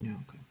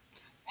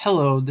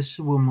Hello, this is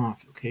Will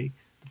Moffat. Okay,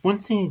 the one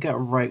thing I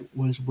got right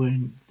was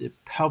when the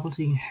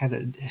Palpatine had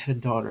a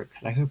daughter.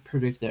 'Cause I could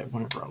predict that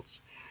whenever else.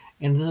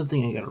 And another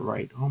thing I got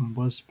right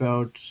was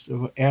about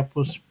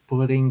Apple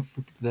splitting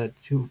for the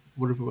two,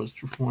 whatever it was,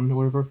 2 for 1 or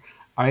whatever.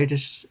 I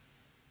just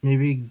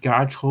maybe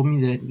God told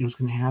me that it was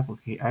going to happen.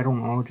 Okay, I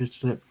don't know,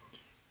 just that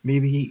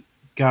maybe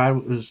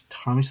God was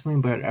telling me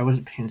something, but I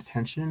wasn't paying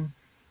attention.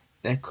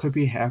 That could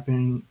be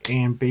happening.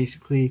 And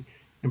basically,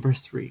 number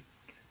three.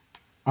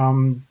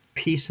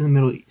 Peace in the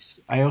Middle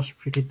East. I also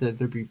predict that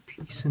there'd be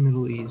peace in the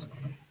Middle East,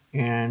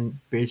 and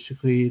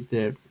basically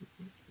that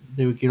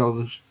they would get all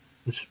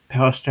this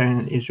Palestine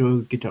and Israel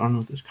would get on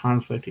with this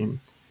conflict and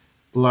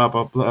blah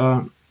blah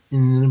blah.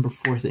 And the number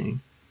four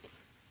thing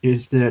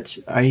is that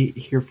I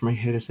hear from my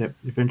head is that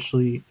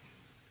eventually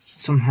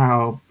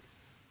somehow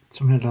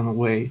down the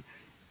way,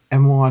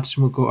 Emma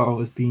Watson will go out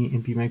with me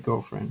and be my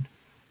girlfriend,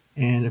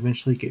 and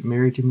eventually get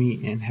married to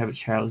me and have a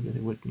child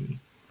together with me.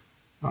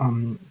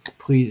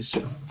 Please,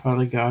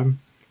 Father God,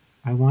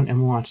 I want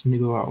Emma Watson to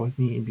go out with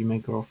me and be my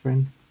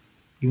girlfriend,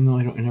 even though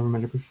I never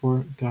met her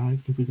before. God,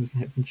 if we can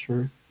happen,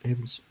 sure, it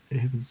happens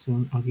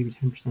soon. I'll give you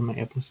 10% of my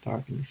Apple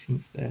stock in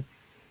exchange for that.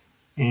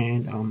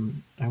 And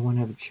I want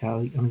to have a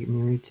child. I'm gonna get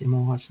married to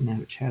Emma Watson and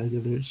have a child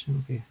together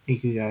soon. Okay,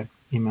 thank you, God.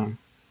 Amen.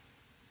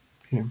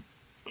 Okay,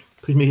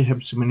 please make it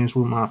happen soon. My name is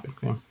Will Moffat.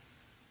 Okay.